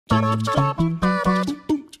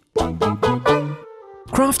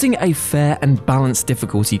Crafting a fair and balanced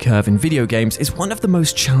difficulty curve in video games is one of the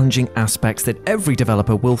most challenging aspects that every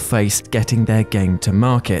developer will face getting their game to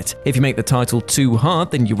market. If you make the title too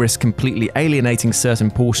hard, then you risk completely alienating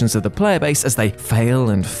certain portions of the player base as they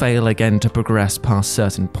fail and fail again to progress past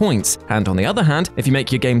certain points. And on the other hand, if you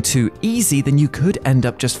make your game too easy, then you could end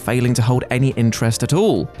up just failing to hold any interest at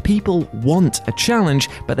all. People want a challenge,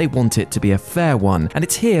 but they want it to be a fair one. And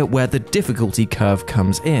it's here where the difficulty curve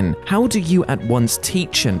comes in. How do you at once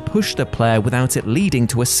teach and push the player without it leading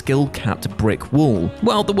to a skill-capped brick wall?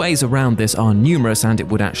 Well, the ways around this are numerous and it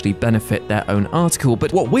would actually benefit their own article,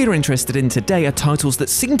 but what we're interested in today are titles that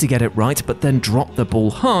seem to get it right but then drop the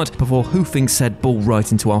ball hard before hoofing said ball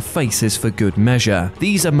right into our faces for good measure.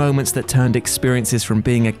 These are moments that turned experiences from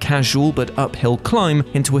being a casual but uphill climb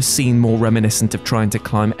into a scene more reminiscent of trying to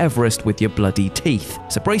climb Everest with your bloody teeth.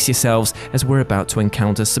 So brace yourselves as we're about to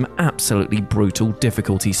encounter some absolutely brutal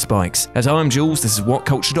difficulty spikes. As I'm Jules, this is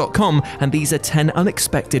WhatCulture.com, and these are 10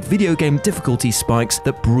 unexpected video game difficulty spikes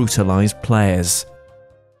that brutalize players.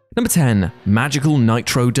 Number 10. Magical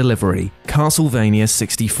Nitro Delivery, Castlevania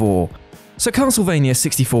 64. So Castlevania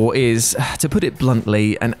 64 is, to put it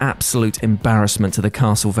bluntly, an absolute embarrassment to the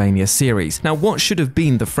Castlevania series. Now, what should have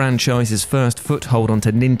been the franchise's first foothold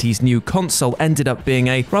onto Nintendo's new console ended up being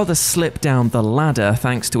a rather slip down the ladder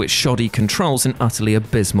thanks to its shoddy controls and utterly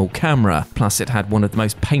abysmal camera. Plus, it had one of the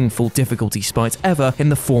most painful difficulty spikes ever in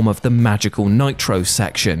the form of the Magical Nitro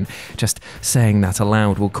section. Just saying that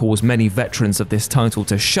aloud will cause many veterans of this title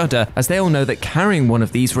to shudder, as they all know that carrying one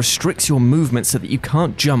of these restricts your movement so that you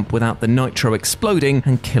can't jump without the Nitro exploding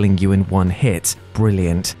and killing you in one hit.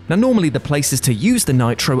 Brilliant. Now, normally the places to use the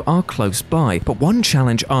Nitro are close by, but one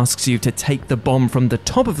challenge asks you to take the bomb from the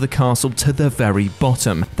top of the castle to the very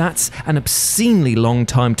bottom. That's an obscenely long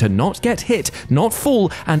time to not get hit, not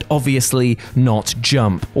fall, and obviously not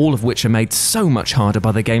jump, all of which are made so much harder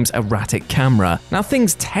by the game's erratic camera. Now,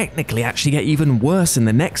 things technically actually get even worse in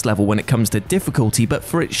the next level when it comes to difficulty, but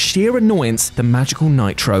for its sheer annoyance, the Magical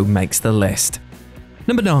Nitro makes the list.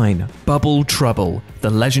 Number 9. Bubble Trouble, The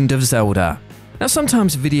Legend of Zelda. Now,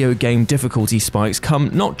 sometimes video game difficulty spikes come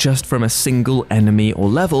not just from a single enemy or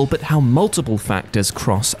level, but how multiple factors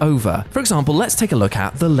cross over. For example, let's take a look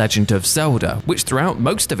at The Legend of Zelda, which throughout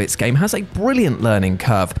most of its game has a brilliant learning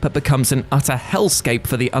curve, but becomes an utter hellscape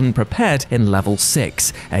for the unprepared in level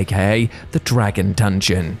 6, aka the Dragon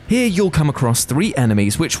Dungeon. Here you'll come across 3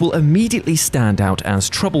 enemies which will immediately stand out as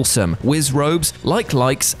troublesome: Wizrobes,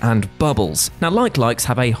 Like-Likes, and Bubbles. Now, Like-Likes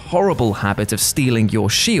have a horrible habit of stealing your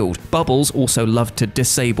shield. Bubbles also love to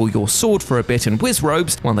disable your sword for a bit, and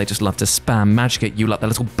Wizrobes, well, they just love to spam magic at you like the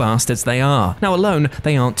little bastards they are. Now, alone,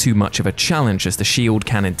 they aren't too much of a challenge, as the shield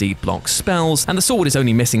can indeed block spells, and the sword is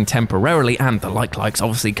only missing temporarily, and the Like-Likes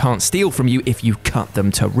obviously can't steal from you if you cut them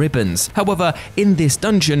to ribbons. However, in this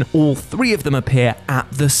dungeon, all 3 of them appear at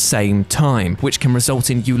the same time, which can result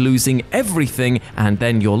in you losing everything and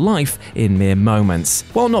then your life in mere moments.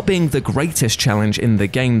 While not being the greatest challenge in the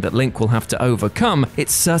game that Link will have to overcome, it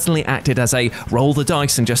certainly acted as a roll the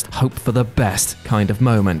dice and just hope for the best kind of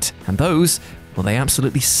moment. And those, well, they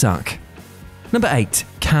absolutely suck. Number 8.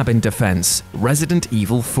 Cabin Defense, Resident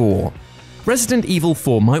Evil 4. Resident Evil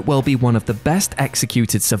 4 might well be one of the best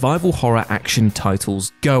executed survival horror action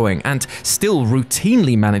titles going, and still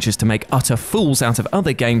routinely manages to make utter fools out of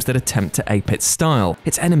other games that attempt to ape its style.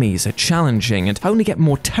 Its enemies are challenging and only get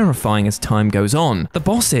more terrifying as time goes on. The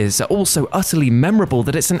bosses are also utterly memorable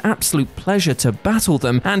that it's an absolute pleasure to battle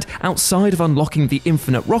them, and outside of unlocking the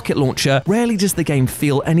infinite rocket launcher, rarely does the game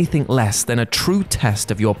feel anything less than a true test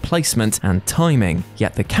of your placement and timing.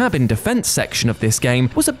 Yet the cabin defense section of this game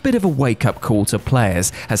was a bit of a wake-up call to players,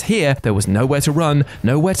 as here there was nowhere to run,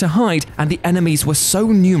 nowhere to hide, and the enemies were so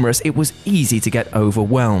numerous it was easy to get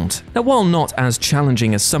overwhelmed. Now, while not as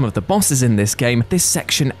challenging as some of the bosses in this game, this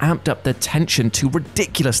section amped up the tension to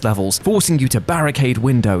ridiculous levels, forcing you to barricade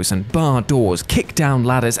windows and bar doors, kick down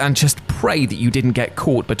ladders, and just pray that you didn't get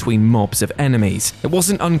caught between mobs of enemies. It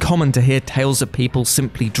wasn't uncommon to hear tales of people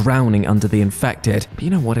simply drowning under the infected, but you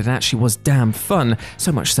know what, it actually was damn fun,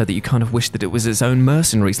 so much so that you kind of wish that it was its own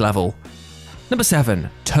Mercenaries level. Number 7.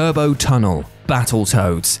 Turbo Tunnel,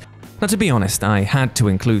 Battletoads. Now, to be honest, I had to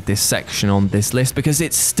include this section on this list because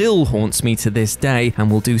it still haunts me to this day and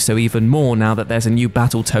will do so even more now that there's a new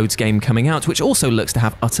Battletoads game coming out which also looks to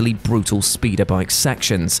have utterly brutal speeder bike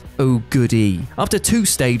sections. Oh goody. After 2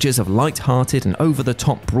 stages of light-hearted and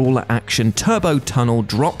over-the-top brawler action, Turbo Tunnel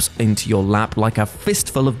drops into your lap like a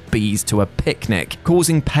fistful of bees to a picnic,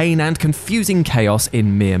 causing pain and confusing chaos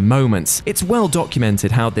in mere moments. It's well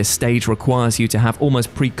documented how this stage requires you to have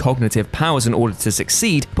almost precognitive powers in order to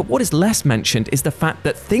succeed, but what is less mentioned is the fact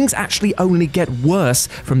that things actually only get worse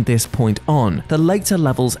from this point on. The later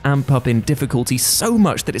levels amp up in difficulty so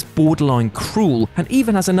much that it's borderline cruel, and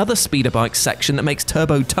even has another speeder bike section that makes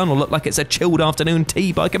Turbo Tunnel look like it's a chilled afternoon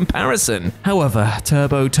tea by comparison. However,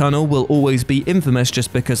 Turbo Tunnel will always be infamous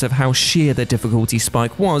just because of how sheer the difficulty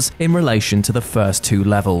spike was in relation to the first 2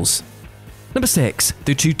 levels. Number 6.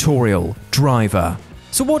 The tutorial, Driver.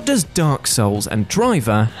 So what does Dark Souls and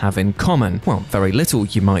Driver have in common? Well, very little,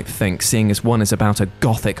 you might think, seeing as one is about a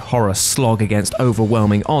gothic horror slog against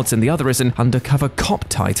overwhelming odds and the other is an undercover cop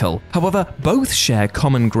title. However, both share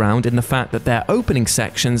common ground in the fact that their opening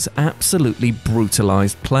sections absolutely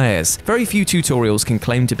brutalized players. Very few tutorials can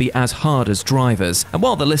claim to be as hard as Drivers, and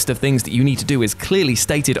while the list of things that you need to do is clearly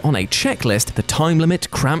stated on a checklist, the time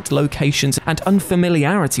limit, cramped locations, and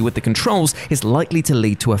unfamiliarity with the controls is likely to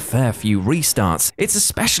lead to a fair few restarts. It's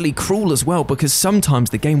especially cruel as well because sometimes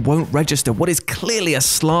the game won't register what is clearly a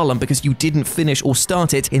slalom because you didn't finish or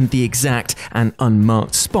start it in the exact and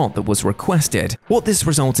unmarked spot that was requested. What this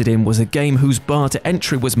resulted in was a game whose bar to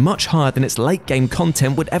entry was much higher than its late game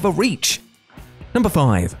content would ever reach. Number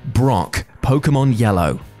 5. Brock, Pokemon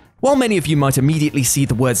Yellow. While many of you might immediately see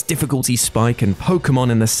the words difficulty spike and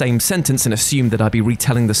Pokemon in the same sentence and assume that I'd be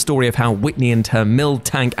retelling the story of how Whitney and her mill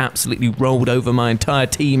tank absolutely rolled over my entire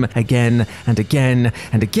team again and again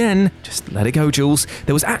and again, just let it go, Jules.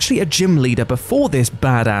 There was actually a gym leader before this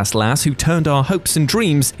badass lass who turned our hopes and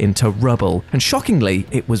dreams into rubble. And shockingly,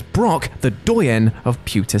 it was Brock, the doyen of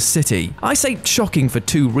Pewter City. I say shocking for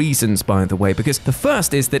 2 reasons, by the way, because the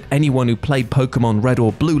first is that anyone who played Pokemon Red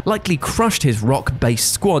or Blue likely crushed his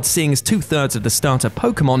rock-based squad, seeing as 2/3 of the starter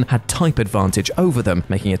Pokemon had type advantage over them,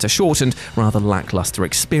 making it a short and rather lackluster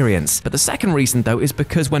experience. But the second reason, though, is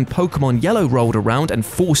because when Pokemon Yellow rolled around and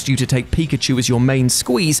forced you to take Pikachu as your main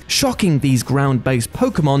squeeze, shocking these ground-based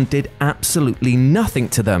Pokemon did absolutely nothing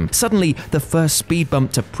to them. Suddenly, the first speed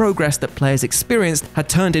bump to progress that players experienced had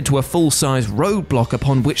turned into a full-size roadblock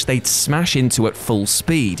upon which they'd smash into at full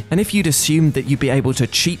speed. And if you'd assumed that you'd be able to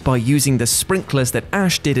cheat by using the sprinklers that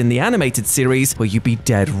Ash did in the animated series, well, you'd be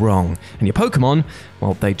dead wrong. And your Pokemon,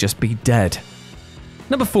 well, they'd just be dead.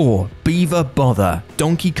 Number 4. Beaver Bother,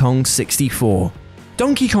 Donkey Kong 64.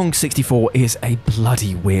 Donkey Kong 64 is a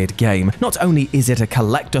bloody weird game. Not only is it a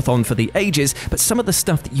collectathon for the ages, but some of the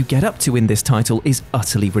stuff that you get up to in this title is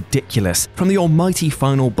utterly ridiculous. From the almighty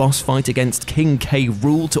final boss fight against King K.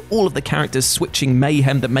 Rool to all of the characters switching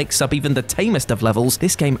mayhem that makes up even the tamest of levels,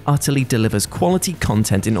 this game utterly delivers quality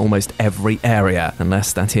content in almost every area,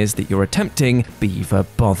 unless that is that you're attempting Beaver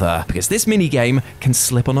Bother, because this minigame can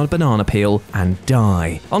slip on a banana peel and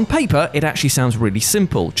die. On paper, it actually sounds really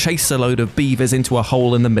simple. Chase a load of beavers into a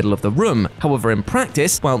hole in the middle of the room. However, in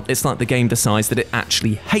practice, well, it's like the game decides that it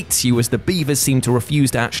actually hates you, as the beavers seem to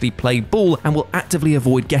refuse to actually play ball and will actively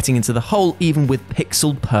avoid getting into the hole even with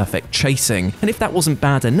pixel-perfect chasing. And if that wasn't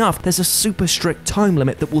bad enough, there's a super strict time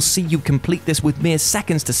limit that will see you complete this with mere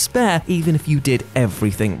seconds to spare, even if you did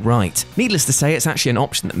everything right. Needless to say, it's actually an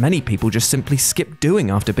option that many people just simply skip doing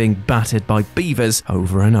after being battered by beavers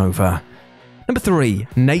over and over. Number 3.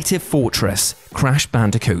 Native Fortress, Crash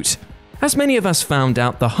Bandicoot. As many of us found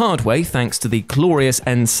out the hard way thanks to the glorious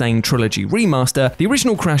Insane Trilogy remaster, the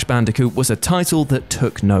original Crash Bandicoot was a title that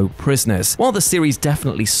took no prisoners. While the series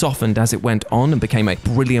definitely softened as it went on and became a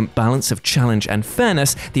brilliant balance of challenge and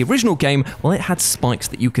fairness, the original game, well, it had spikes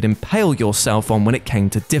that you could impale yourself on when it came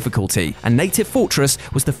to difficulty, and Native Fortress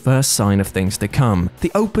was the first sign of things to come.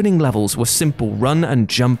 The opening levels were simple run and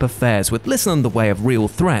jump affairs with little in the way of real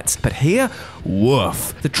threats, but here,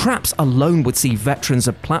 woof. The traps alone would see veterans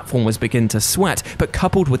of platformers begin to sweat, but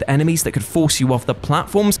coupled with enemies that could force you off the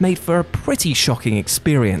platforms made for a pretty shocking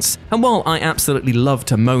experience. And while I absolutely love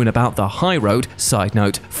to moan about the high road, side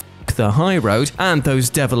note, the high road, and those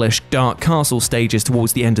devilish dark castle stages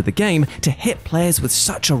towards the end of the game, to hit players with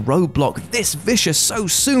such a roadblock this vicious so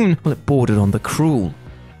soon, well, it bordered on the cruel.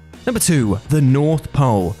 Number 2. The North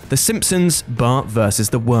Pole, The Simpsons, Bart vs.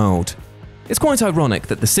 the World. It's quite ironic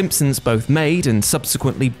that The Simpsons both made and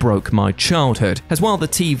subsequently broke my childhood, as while the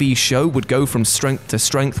TV show would go from strength to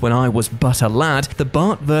strength when I was but a lad, the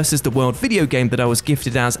Bart vs. the World video game that I was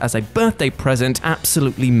gifted as a birthday present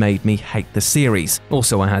absolutely made me hate the series.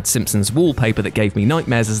 Also, I had Simpsons wallpaper that gave me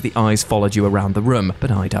nightmares as the eyes followed you around the room,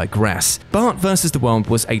 but I digress. Bart vs. the World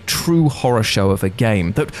was a true horror show of a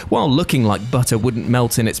game that, while looking like butter wouldn't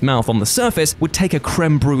melt in its mouth on the surface, would take a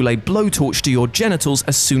creme brulee blowtorch to your genitals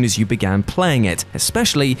as soon as you began playing it,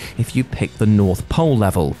 especially if you picked the North Pole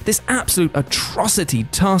level. This absolute atrocity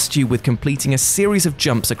tasked you with completing a series of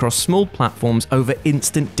jumps across small platforms over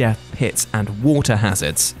instant death pits and water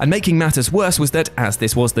hazards. And making matters worse was that, as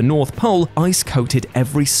this was the North Pole, ice coated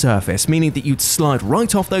every surface, meaning that you'd slide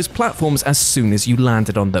right off those platforms as soon as you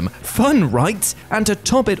landed on them. Fun, right? And to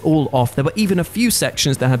top it all off, there were even a few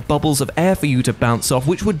sections that had bubbles of air for you to bounce off,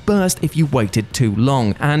 which would burst if you waited too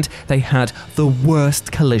long, and they had the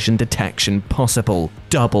worst collision detection possible.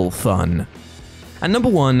 Double fun. And number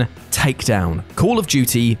 1, Takedown, Call of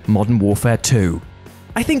Duty Modern Warfare 2.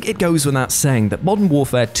 I think it goes without saying that Modern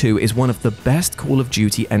Warfare 2 is one of the best Call of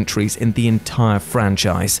Duty entries in the entire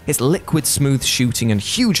franchise. Its liquid smooth shooting and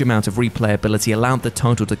huge amount of replayability allowed the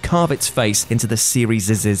title to carve its face into the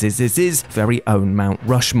series' very own Mount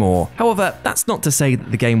Rushmore. However, that's not to say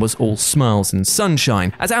that the game was all smiles and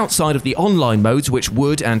sunshine, as outside of the online modes, which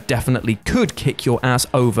would and definitely could kick your ass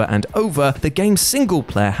over and over, the game's single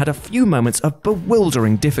player had a few moments of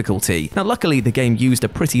bewildering difficulty. Now, luckily, the game used a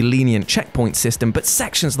pretty lenient checkpoint system, but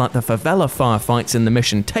sections like the favela firefights in the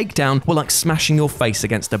mission Takedown were like smashing your face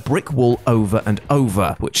against a brick wall over and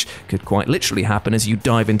over, which could quite literally happen as you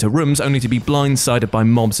dive into rooms only to be blindsided by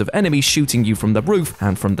mobs of enemies shooting you from the roof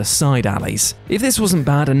and from the side alleys. If this wasn't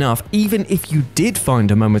bad enough, even if you did find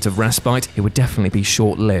a moment of respite, it would definitely be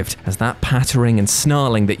short-lived, as that pattering and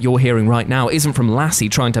snarling that you're hearing right now isn't from Lassie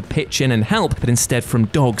trying to pitch in and help, but instead from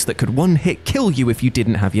dogs that could one-hit kill you if you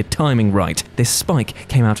didn't have your timing right. This spike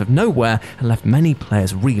came out of nowhere and left many players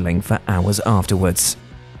reeling for hours afterwards.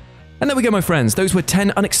 And there we go, my friends. Those were 10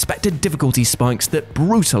 unexpected difficulty spikes that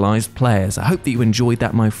brutalized players. I hope that you enjoyed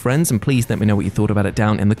that, my friends, and please let me know what you thought about it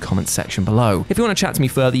down in the comments section below. If you want to chat to me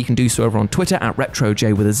further, you can do so over on Twitter at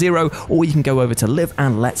RetroJ0, or you can go over to Live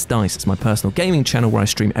and Let's Dice. It's my personal gaming channel where I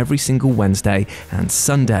stream every single Wednesday and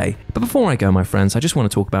Sunday. But before I go, my friends, I just want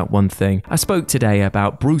to talk about one thing. I spoke today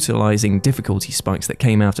about brutalizing difficulty spikes that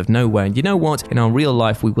came out of nowhere, and you know what? In our real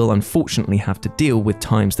life, we will unfortunately have to deal with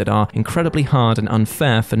times that are incredibly hard and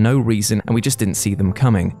unfair for no reason, and we just didn't see them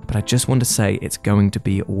coming. But I just want to say it's going to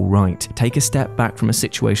be all right. Take a step back from a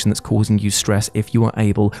situation that's causing you stress if you are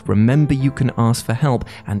able. Remember you can ask for help,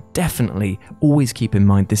 and definitely always keep in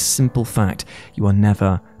mind this simple fact: you are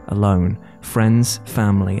never alone. Friends,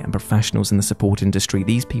 family, and professionals in the support industry,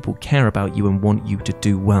 these people care about you and want you to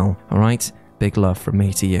do well. All right? Big love from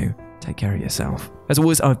me to you. Take care of yourself. As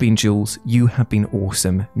always, I've been Jules. You have been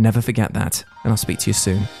awesome. Never forget that. And I'll speak to you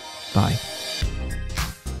soon. Bye.